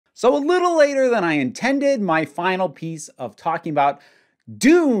So a little later than I intended, my final piece of talking about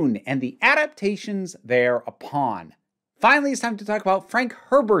Dune and the adaptations thereupon. Finally, it's time to talk about Frank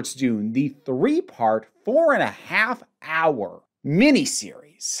Herbert's Dune, the three-part, 4.5-hour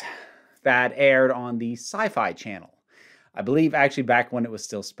miniseries that aired on the Sci-Fi Channel. I believe actually back when it was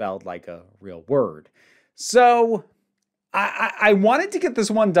still spelled like a real word. So I wanted to get this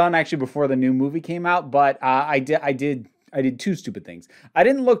one done actually before the new movie came out, but I did two stupid things. I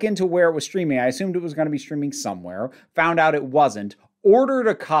didn't look into where it was streaming. I assumed it was going to be streaming somewhere. Found out it wasn't. Ordered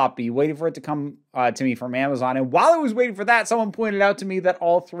a copy, waited for it to come to me from Amazon. And while I was waiting for that, someone pointed out to me that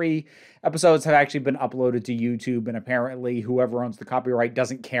all 3 episodes have actually been uploaded to YouTube. And apparently whoever owns the copyright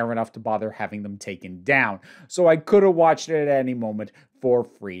doesn't care enough to bother having them taken down. So I could have watched it at any moment for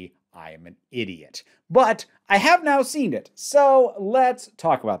free. I am an idiot. But I have now seen it. So let's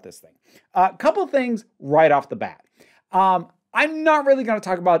talk about this thing. A couple things right off the bat. I'm not really going to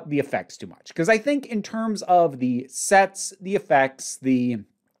talk about the effects too much because I think in terms of the sets, the effects, the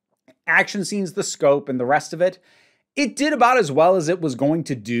action scenes, the scope, and the rest of it, it did about as well as it was going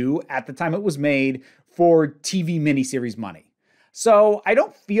to do at the time it was made for TV miniseries money. So I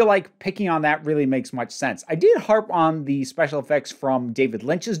don't feel like picking on that really makes much sense. I did harp on the special effects from David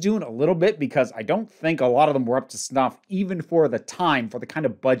Lynch's Dune a little bit because I don't think a lot of them were up to snuff even for the time, for the kind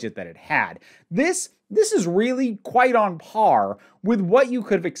of budget that it had. This is really quite on par with what you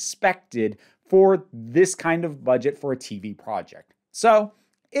could have expected for this kind of budget for a TV project. So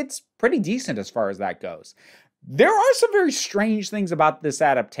it's pretty decent as far as that goes. There are some very strange things about this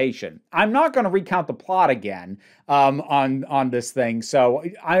adaptation. I'm not going to recount the plot again on this thing, so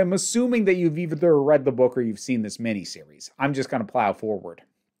I'm assuming that you've either read the book or you've seen this miniseries. I'm just going to plow forward.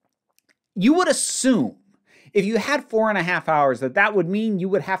 You would assume, if you had 4.5 hours, that would mean you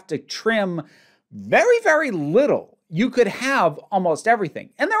would have to trim very, very little. You could have almost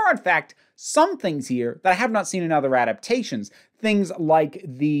everything. And there are, in fact, some things here that I have not seen in other adaptations. Things like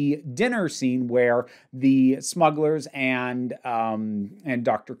the dinner scene where the smugglers and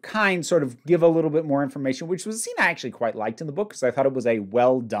Dr. Kyne sort of give a little bit more information, which was a scene I actually quite liked in the book because I thought it was a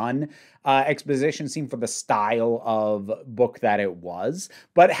well-done exposition scene for the style of book that it was.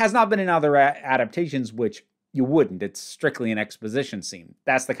 But it has not been in other adaptations, which you wouldn't. It's strictly an exposition scene.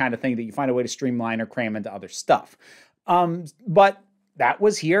 That's the kind of thing that you find a way to streamline or cram into other stuff. But that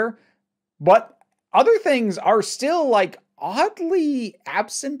was here. But other things are still like oddly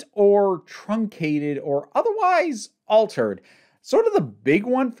absent or truncated or otherwise altered. Sort of the big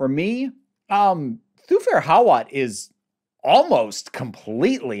one for me, Thufir Hawat is almost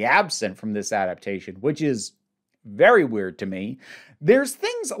completely absent from this adaptation, which is very weird to me. There's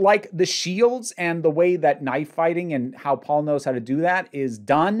things like the shields and the way that knife fighting and how Paul knows how to do that is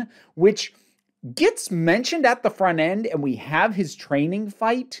done, which gets mentioned at the front end, and we have his training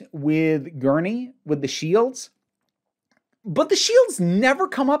fight with Gurney with the shields. But the shields never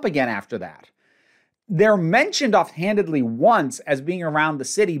come up again after that. They're mentioned offhandedly once as being around the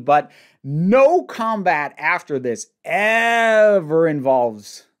city, but no combat after this ever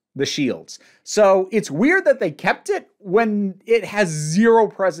involves the shields. So it's weird that they kept it when it has zero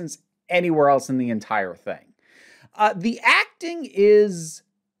presence anywhere else in the entire thing. The acting is,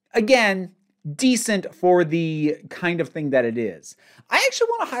 again, decent for the kind of thing that it is. I actually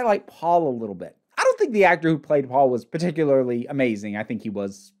want to highlight Paul a little bit. I don't think the actor who played Paul was particularly amazing. I think he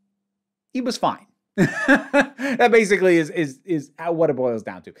was fine. That basically is what it boils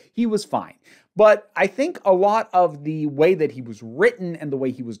down to. He was fine. But I think a lot of the way that he was written and the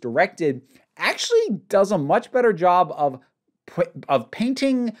way he was directed actually does a much better job of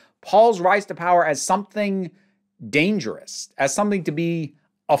painting Paul's rise to power as something dangerous, as something to be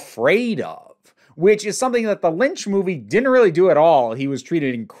afraid of, which is something that the Lynch movie didn't really do at all. He was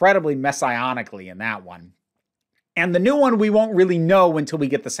treated incredibly messianically in that one. And the new one, we won't really know until we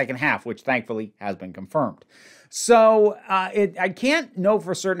get the second half, which thankfully has been confirmed. So I can't know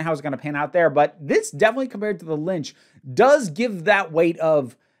for certain how it's going to pan out there, but this definitely compared to the Lynch does give that weight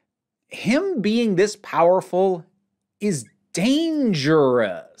of him being this powerful is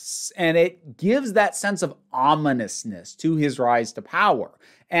dangerous. And it gives that sense of ominousness to his rise to power.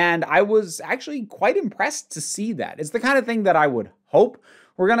 And I was actually quite impressed to see that. It's the kind of thing that I would hope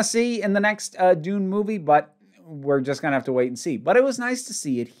we're going to see in the next Dune movie, but we're just going to have to wait and see. But it was nice to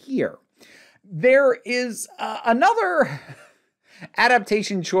see it here. There is another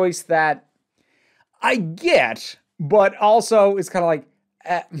adaptation choice that I get, but also is kind of like,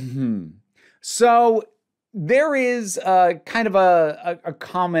 So there is kind of a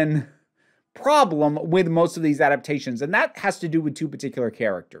common problem with most of these adaptations, and that has to do with 2 particular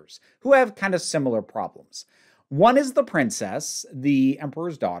characters who have kind of similar problems. One is the princess, the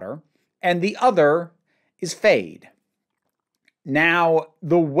emperor's daughter, and the other is Fade. Now,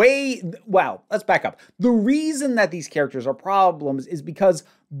 let's back up. The reason that these characters are problems is because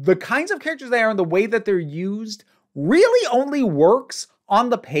the kinds of characters they are and the way that they're used really only works on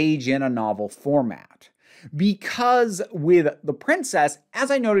the page in a novel format. Because with the princess,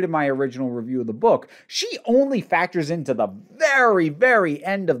 as I noted in my original review of the book, she only factors into the very, very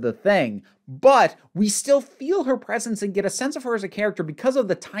end of the thing, but we still feel her presence and get a sense of her as a character because of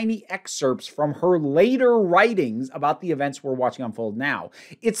the tiny excerpts from her later writings about the events we're watching unfold now.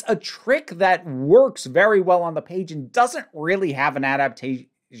 It's a trick that works very well on the page and doesn't really have an adaptational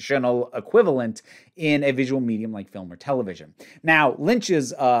equivalent in a visual medium like film or television. Now,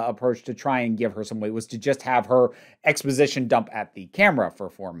 Lynch's approach to try and give her some weight was to just have her exposition dump at the camera for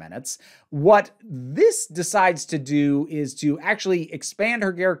 4 minutes. What this decides to do is to actually expand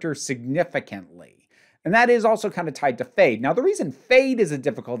her character significantly. And that is also kind of tied to Fade. Now, the reason Fade is a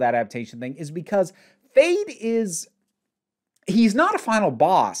difficult adaptation thing is because he's not a final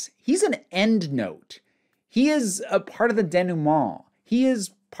boss. He's an end note. He is a part of the denouement. He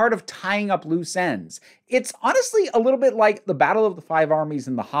is part of tying up loose ends. It's honestly a little bit like the Battle of the Five Armies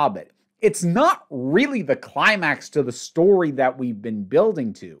in The Hobbit. It's not really the climax to the story that we've been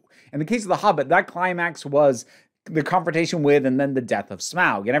building to. In the case of The Hobbit, that climax was the confrontation with and then the death of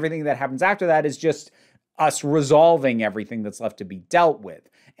Smaug. And everything that happens after that is just us resolving everything that's left to be dealt with.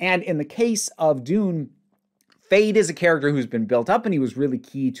 And in the case of Dune, Fade is a character who's been built up and he was really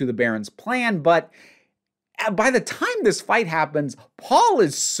key to the Baron's plan, but by the time this fight happens, Paul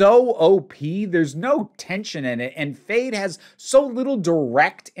is so OP, there's no tension in it, and Fade has so little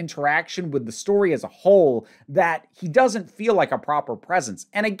direct interaction with the story as a whole that he doesn't feel like a proper presence.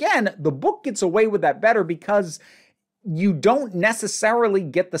 And again, the book gets away with that better because you don't necessarily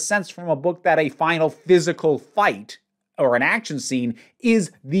get the sense from a book that a final physical fight or an action scene is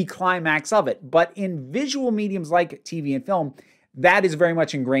the climax of it. But in visual mediums like TV and film, that is very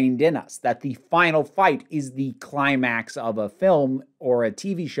much ingrained in us, that the final fight is the climax of a film or a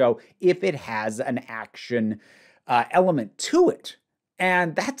TV show if it has an action element to it.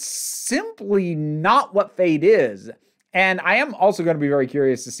 And that's simply not what Fade is. And I am also going to be very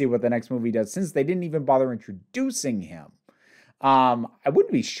curious to see what the next movie does, since they didn't even bother introducing him. I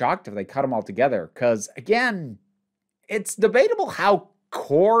wouldn't be shocked if they cut him all together, because, again, it's debatable how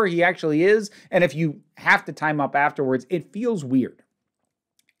core he actually is, and if you have to time up afterwards, it feels weird.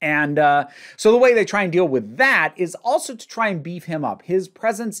 And so the way they try and deal with that is also to try and beef him up. His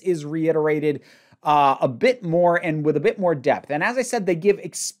presence is reiterated a bit more and with a bit more depth. And as I said, they give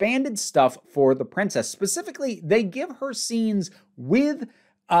expanded stuff for the princess. Specifically, they give her scenes with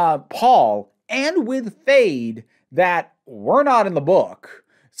Paul and with Fade that were not in the book.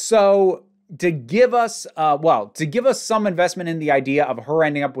 So to give us some investment in the idea of her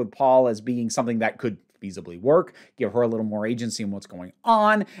ending up with Paul as being something that could feasibly work, give her a little more agency in what's going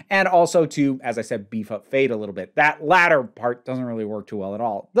on, and also to, as I said, beef up Fade a little bit. That latter part doesn't really work too well at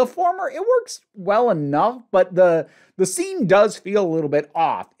all. The former, it works well enough, but the scene does feel a little bit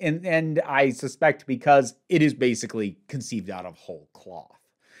off, and I suspect because it is basically conceived out of whole cloth.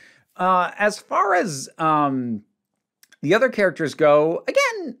 As far as the other characters go,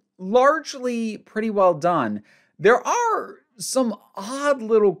 again, largely pretty well done. There are some odd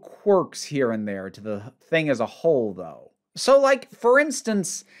little quirks here and there to the thing as a whole, though. So, like, for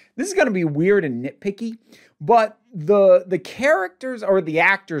instance, this is going to be weird and nitpicky, but the characters, or the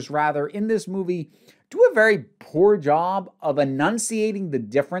actors rather, in this movie do a very poor job of enunciating the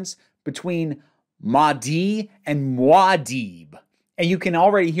difference between Mahdi and Muad'Dib. And you can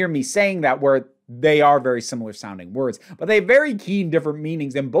already hear me saying that, where they are very similar sounding words, but they have very keen different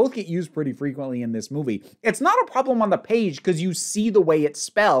meanings, and both get used pretty frequently in this movie. It's not a problem on the page because you see the way it's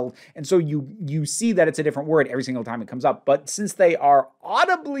spelled, and so you see that it's a different word every single time it comes up. But since they are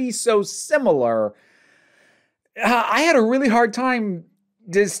audibly so similar, I had a really hard time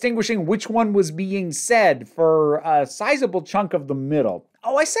distinguishing which one was being said for a sizable chunk of the middle.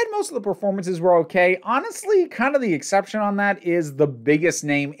 Oh, I said most of the performances were okay. Honestly, kind of the exception on that is the biggest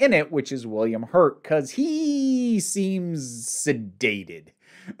name in it, which is William Hurt, because he seems sedated.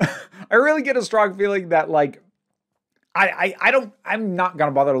 I really get a strong feeling that, like, I'm not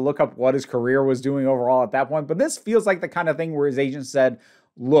going to bother to look up what his career was doing overall at that point, but this feels like the kind of thing where his agent said,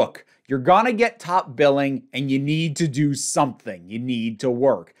 look, you're going to get top billing and you need to do something. You need to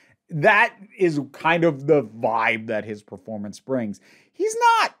work. That is kind of the vibe that his performance brings. He's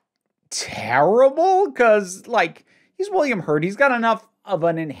not terrible because, like, he's William Hurt. He's got enough of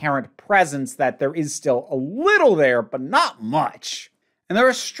an inherent presence that there is still a little there, but not much. And there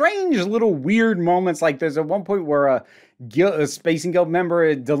are strange little weird moments, like there's at one point where a Spacing Guild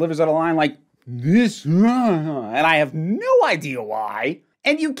member delivers out a line like, this, and I have no idea why.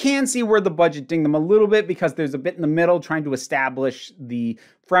 And you can see where the budget dinged them a little bit because there's a bit in the middle trying to establish the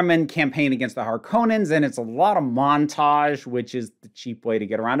Fremen campaign against the Harkonnens, and it's a lot of montage, which is the cheap way to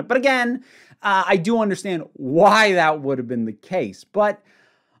get around it. But again, I do understand why that would have been the case. But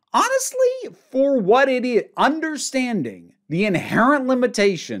honestly, for what it is, understanding the inherent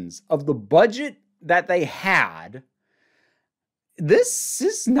limitations of the budget that they had, this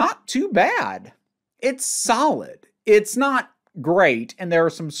is not too bad. It's solid. It's not great, and there are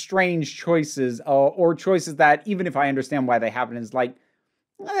some strange choices, or choices that, even if I understand why they happen, is like,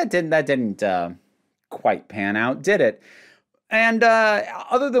 that didn't quite pan out, did it? And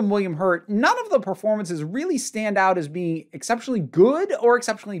other than William Hurt, none of the performances really stand out as being exceptionally good or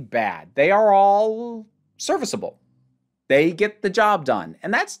exceptionally bad. They are all serviceable. They get the job done.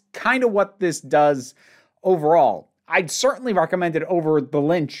 And that's kind of what this does overall. I'd certainly recommend it over the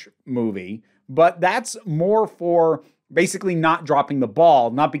Lynch movie, but that's more for basically not dropping the ball,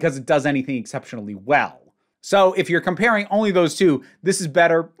 not because it does anything exceptionally well. So if you're comparing only those two, this is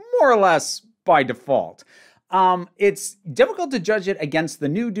better, more or less, by default. It's difficult to judge it against the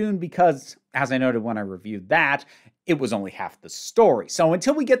new Dune because, as I noted when I reviewed that, it was only half the story. So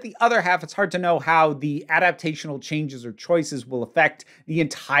until we get the other half, it's hard to know how the adaptational changes or choices will affect the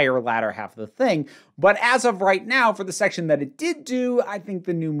entire latter half of the thing. But as of right now, for the section that it did do, I think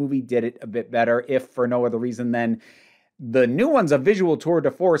the new movie did it a bit better, if for no other reason than the new one's a visual tour de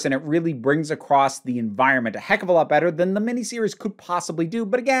force, and it really brings across the environment a heck of a lot better than the miniseries could possibly do.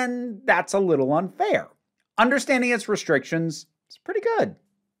 But again, that's a little unfair. Understanding its restrictions, it's pretty good.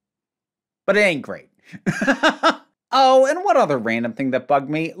 But it ain't great. Oh, and one other random thing that bugged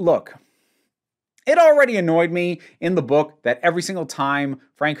me. Look, it already annoyed me in the book that every single time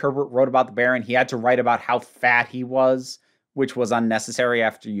Frank Herbert wrote about the Baron, he had to write about how fat he was, which was unnecessary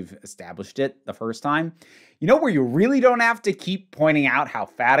after you've established it the first time. You know where you really don't have to keep pointing out how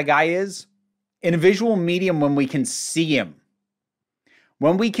fat a guy is? In a visual medium when we can see him.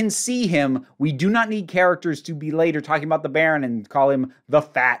 When we can see him, we do not need characters to be later talking about the Baron and call him the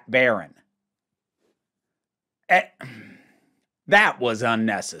Fat Baron. That was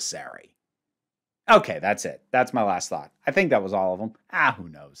unnecessary. Okay, that's it. That's my last thought. I think that was all of them. Who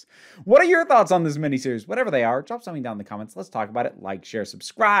knows? What are your thoughts on this miniseries? Whatever they are, drop something down in the comments. Let's talk about it. Like, share,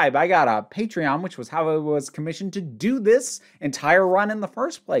 subscribe. I got a Patreon, which was how I was commissioned to do this entire run in the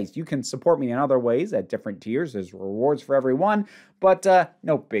first place. You can support me in other ways at different tiers. There's rewards for everyone, but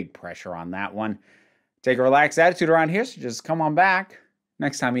no big pressure on that one. Take a relaxed attitude around here, so just come on back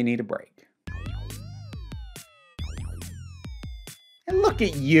next time you need a break. And look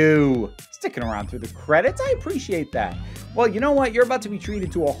at you, sticking around through the credits. I appreciate that. Well, you know what? You're about to be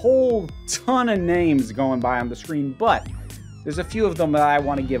treated to a whole ton of names going by on the screen, but there's a few of them that I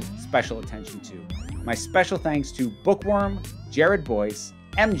want to give special attention to. My special thanks to Bookworm, Jared Boyce,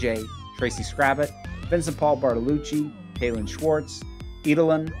 MJ, Tracy Scrabbit, Vincent Paul Bartolucci, Kaylin Schwartz,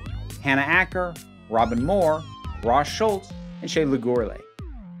 Edelin, Hannah Acker, Robin Moore, Ross Schultz, and Shay Lagurle.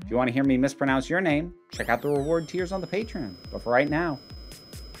 If you want to hear me mispronounce your name, check out the reward tiers on the Patreon. But for right now,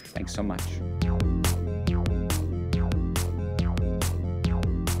 thanks so much.